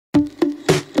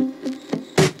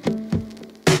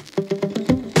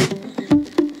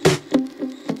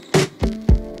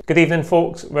Good evening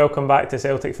folks, welcome back to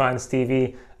Celtic Fans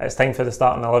TV. It's time for the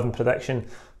starting 11 prediction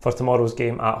for tomorrow's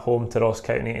game at home to Ross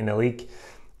County in the league.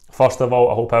 First of all,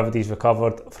 I hope everybody's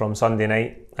recovered from Sunday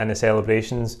night and the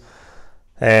celebrations.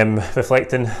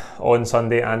 Reflecting on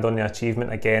Sunday and on the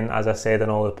achievement again, as I said in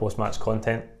all the post-match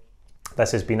content,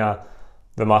 this has been a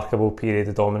remarkable period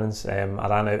of dominance. I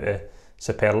ran out of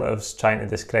superlatives trying to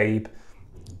describe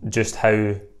just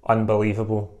how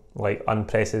unbelievable, like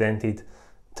unprecedented,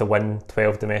 to win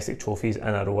 12 domestic trophies in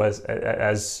a row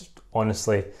is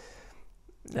honestly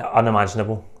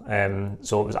unimaginable.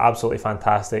 So it was absolutely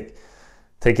fantastic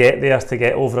to get there, to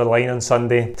get over the line on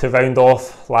Sunday, to round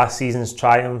off last season's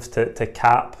triumph, to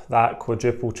cap that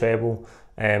quadruple treble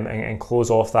and close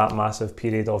off that massive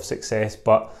period of success.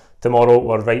 But tomorrow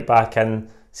we're right back in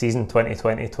season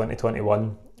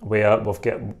 2020-2021 where we've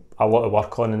got a lot of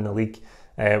work on in the league.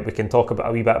 We can talk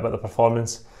a wee bit about the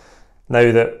performance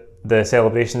now that the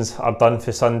celebrations are done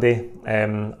for Sunday.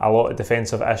 A lot of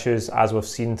defensive issues as we've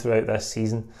seen throughout this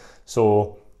season.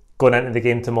 So going into the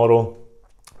game tomorrow,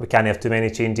 we can't have too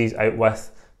many changes out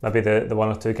with maybe the one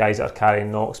or two guys that are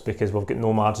carrying knocks, because we've got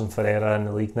no margin for error in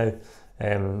the league now.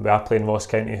 We are playing Ross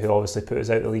County, who obviously put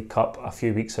us out the League Cup a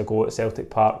few weeks ago at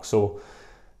Celtic Park, so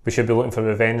we should be looking for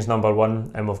revenge, number one,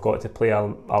 and we've got to play a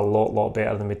lot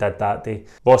better than we did that day.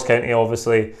 Ross County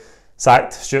obviously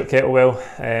sacked Stuart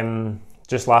Kettlewell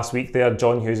just last week there.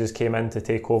 John Hughes came in to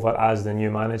take over as the new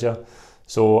manager,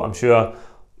 so I'm sure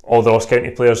all the Ross County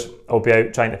players will be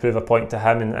out trying to prove a point to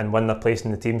him and win their place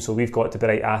in the team, so we've got to be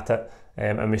right at it.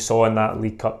 And we saw in that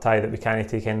League Cup tie that we can't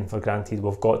take in for granted.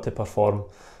 We've got to perform,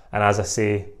 and as I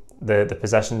say, the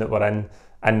position that we're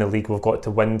in the league, we've got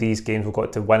to win these games. We've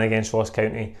got to win against Ross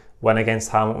County, win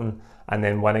against Hamilton, and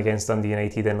then win against Dundee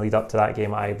United and lead up to that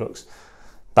game at Ibrox.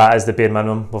 That is the bare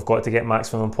minimum. We've got to get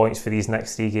maximum points for these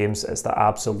next three games. It's the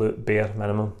absolute bare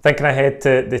minimum. Thinking ahead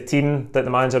to the team that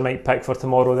the manager might pick for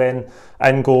tomorrow then,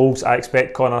 in goals, I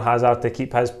expect Connor Hazard to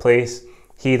keep his place.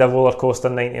 He had a roller coaster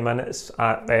 90 minutes,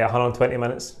 at 120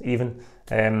 minutes even,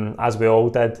 as we all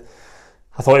did.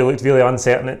 I thought he looked really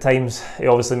uncertain at times. He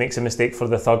obviously makes a mistake for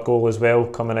the third goal as well,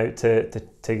 coming out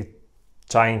to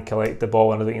try and collect the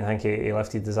ball, and I don't even think he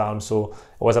lifted his arm, so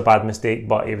it was a bad mistake,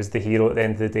 but he was the hero at the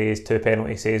end of the day. His two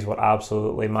penalty saves were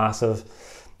absolutely massive,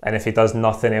 and if he does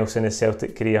nothing else in his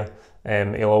Celtic career,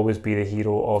 he'll always be the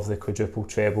hero of the quadruple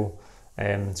treble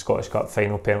Scottish Cup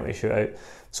final penalty shootout.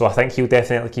 So I think he'll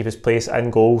definitely keep his place in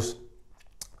goals.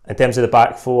 In terms of the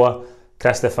back four,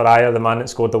 Christopher Ayer, the man that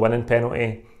scored the winning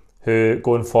penalty, who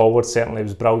going forward certainly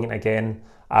was brilliant again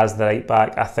as the right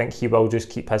back. I think he will just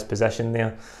keep his position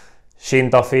there.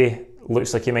 Shane Duffy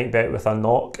looks like he might be out with a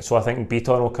knock, so I think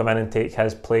Beaton will come in and take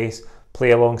his place, play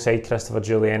alongside Christopher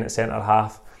Jullien at centre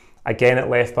half. Again at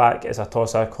left back, it's a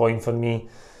toss of a coin for me.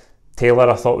 Taylor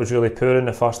I thought was really poor in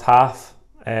the first half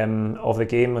of the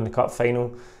game in the cup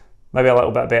final. Maybe a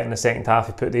little bit better in the second half.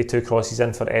 He put the two crosses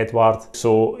in for Edward,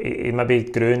 so he maybe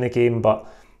grew in the game,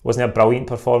 but wasn't a brilliant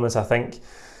performance. I think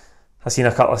I've seen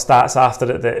a couple of stats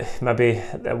after it that maybe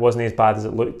it wasn't as bad as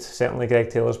it looked, certainly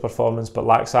Greg Taylor's performance, but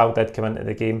Laxalt did come into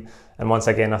the game, and once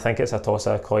again I think it's a toss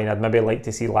of a coin. I'd maybe like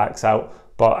to see Laxalt,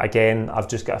 but again I've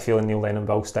just got a feeling Neil Lennon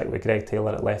will stick with Greg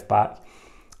Taylor at left back.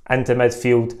 Into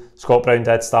midfield, Scott Brown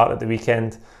did start at the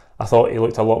weekend. I thought he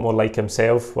looked a lot more like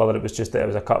himself, whether it was just that it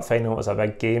was a cup final, it was a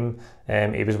big game.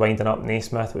 He was winding up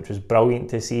Naismith, which was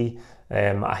brilliant to see.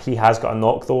 He has got a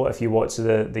knock though. If you watch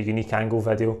the unique angle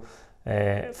video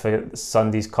for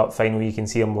Sunday's cup final, you can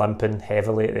see him limping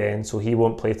heavily at the end, so he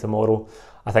won't play tomorrow.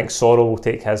 I think Sorrell will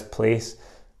take his place.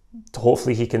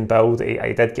 Hopefully he can build.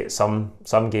 He did get some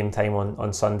game time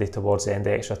on Sunday towards the end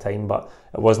of extra time, but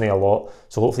it wasn't a lot,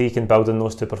 so hopefully he can build on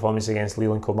those two performances against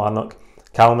Leland Kilmarnock.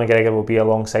 Callum McGregor will be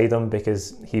alongside him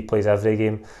because he plays every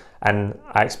game, and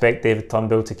I expect David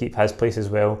Turnbull to keep his place as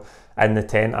well in the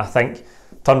 10. I think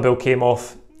Turnbull came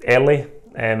off early.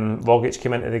 Rogic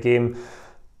came into the game,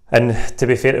 and to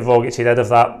be fair to Rogic, he did have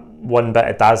that one bit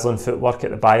of dazzling footwork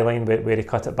at the byline where he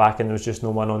cut it back and there was just no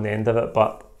one on the end of it.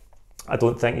 But I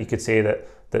don't think you could say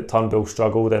that Turnbull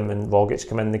struggled, and when Rogic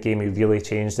came in the game he really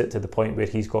changed it to the point where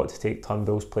he's got to take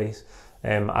Turnbull's place.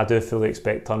 I do fully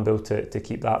expect Turnbull to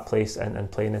keep that place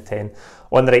and play in the 10.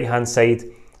 On the right hand side,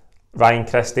 Ryan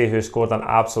Christie, who scored an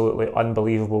absolutely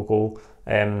unbelievable goal.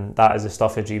 That is the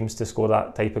stuff of dreams, to score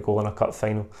that type of goal in a cup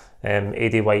final.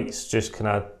 Eddie White's just kind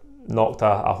of knocked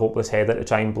a hopeless header to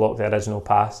try and block the original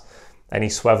pass, and he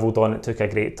swivelled on it, took a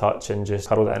great touch and just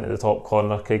hurled it into the top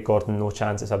corner. Craig Gordon, no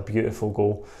chance. It's a beautiful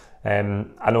goal.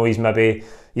 I know he's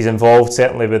involved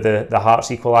certainly with the Hearts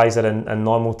equaliser in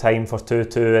normal time for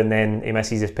 2-2, and then he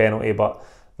misses his penalty, but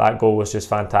that goal was just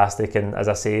fantastic. And as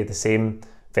I say, the same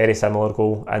very similar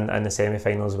goal in the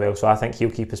semi-final as well. So I think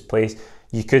he'll keep his place.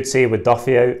 You could say with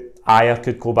Duffy out, Ayer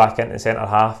could go back into centre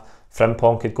half,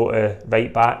 Frimpong could go to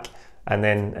right back, and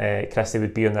then Christie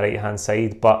would be on the right hand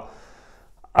side. But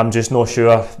I'm just not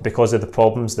sure, because of the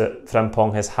problems that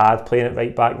Frimpong has had playing at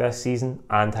right back this season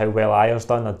and how well Ayer's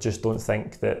done. I just don't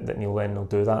think that Neil Lennon will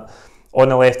do that. On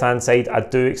the left hand side, I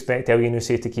do expect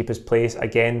Elyounoussi to keep his place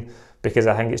again, because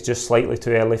I think it's just slightly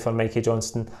too early for Mikey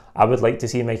Johnston. I would like to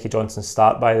see Mikey Johnston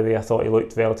start, by the way. I thought he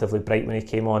looked relatively bright when he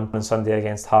came on Sunday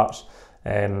against Hearts.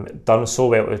 Done so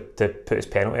well to put his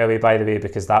penalty away, by the way,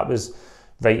 because that was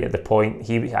right at the point.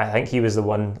 I think he was the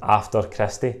one after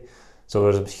Christie. So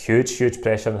there was huge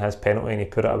pressure on his penalty and he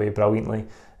put it away brilliantly.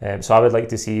 So I would like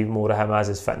to see more of him as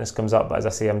his fitness comes up. But as I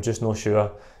say, I'm just not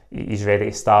sure he's ready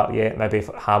to start yet. Maybe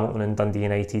for Hamilton and Dundee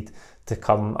United to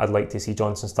come, I'd like to see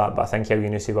Johnson start. But I think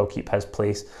Elyounoussi will keep his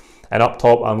place. And up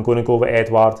top, I'm going to go with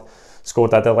Edouard.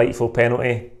 Scored a delightful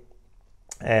penalty.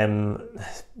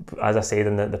 As I said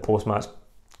in the post-match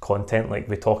content, like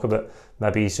we talk about,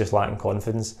 maybe he's just lacking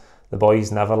confidence. The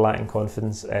boy's never lacking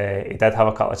confidence. He did have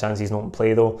a couple of chances not in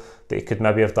play though that he could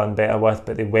maybe have done better with,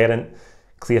 but they weren't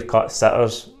clear-cut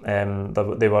sitters.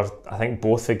 They were, I think,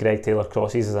 both for Greg Taylor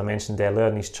crosses, as I mentioned earlier,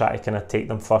 and he's trying to kind of take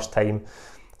them first time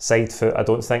side foot. I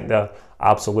don't think they're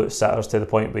absolute sitters to the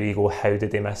point where you go, how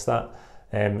did they miss that?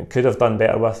 Could have done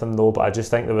better with them though, but I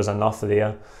just think there was enough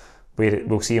there where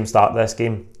we'll see him start this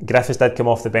game. Griffiths did come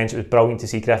off the bench. It was brilliant to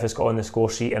see Griffiths got on the score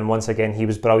sheet, and once again he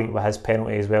was brilliant with his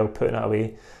penalty as well, putting it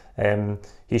away.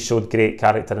 He showed great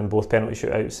character in both penalty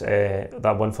shootouts.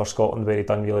 That one for Scotland where he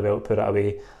done really well to put it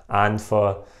away, and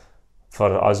for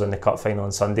us in the cup final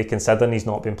on Sunday, considering he's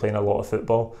not been playing a lot of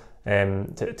football,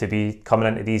 to be coming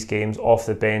into these games off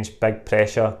the bench, big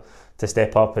pressure, to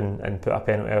step up and put a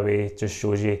penalty away just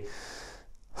shows you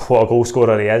what a goal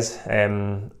scorer he is.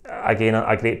 Again,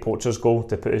 a great poacher's goal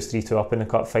to put us 3-2 up in the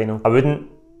cup final. I wouldn't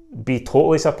be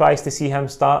totally surprised to see him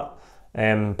start.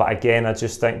 But again, I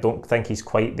just don't think he's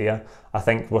quite there. I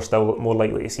think we're still more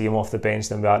likely to see him off the bench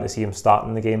than we are to see him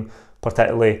starting the game,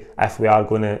 particularly if we are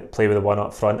going to play with the one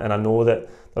up front. And I know that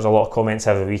there's a lot of comments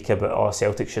every week about, oh,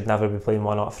 Celtic should never be playing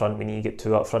one up front, we need to get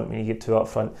two up front, we need to get two up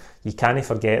front. You can't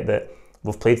forget that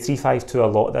we've played 3-5-2 a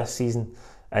lot this season,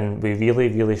 and we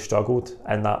really struggled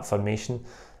in that formation.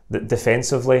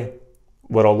 Defensively,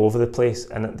 we're all over the place,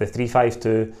 and the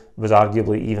 3-5-2 was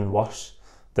arguably even worse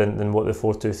than what the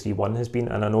 4-2-3-1 has been.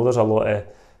 And I know there's a lot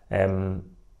of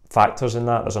factors in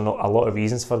that. There's a lot of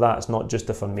reasons for that. It's not just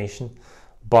the formation.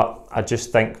 But I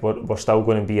just think we're still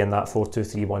going to be in that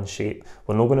 4-2-3-1 shape.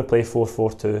 We're not going to play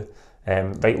 4-4-2.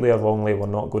 Rightly or wrongly, we're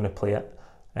not going to play it.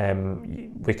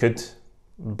 We could,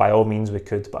 by all means we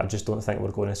could, but I just don't think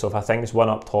we're going to. So if I think it's one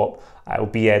up top, it'll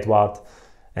be Edouard.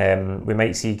 We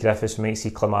might see Griffiths, we might see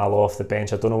Klimala off the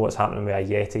bench. I don't know what's happening with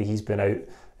Ajeti. He's been out.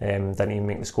 Didn't even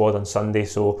make the squad on Sunday,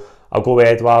 so I'll go with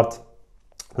Edouard.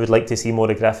 Would like to see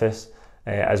more of Griffiths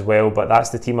as well, but that's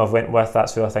the team I've went with.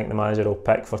 That's who I think the manager will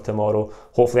pick for tomorrow.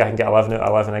 Hopefully I can get 11 out of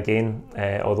 11 again,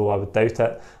 although I would doubt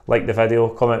it. Like the video,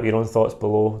 comment with your own thoughts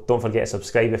below. Don't forget to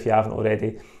subscribe if you haven't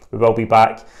already. We will be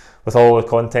back with all the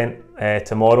content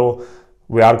tomorrow.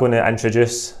 We are going to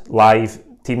introduce live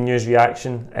team news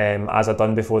reaction as I've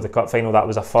done before the cup final. That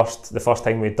was the first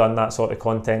time we'd done that sort of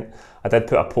content. I did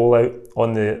put a poll out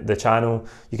on the channel.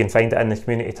 You can find it in the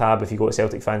community tab. If you go to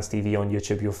Celtic Fans TV on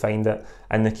YouTube, you'll find it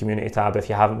in the community tab if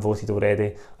you haven't voted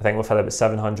already. I think we've had about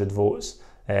 700 votes,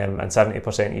 and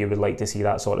 70% of you would like to see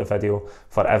that sort of video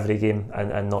for every game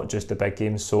and not just the big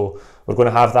games. So we're going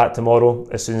to have that tomorrow.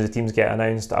 As soon as the teams get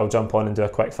announced, I'll jump on and do a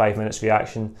quick 5 minutes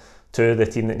reaction to the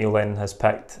team that Neil Lennon has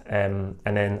picked, and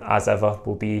then as ever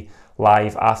we'll be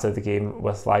live after the game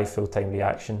with live full-time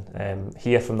reaction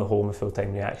here from the home of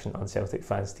full-time reaction on Celtic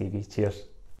Fans TV. Cheers.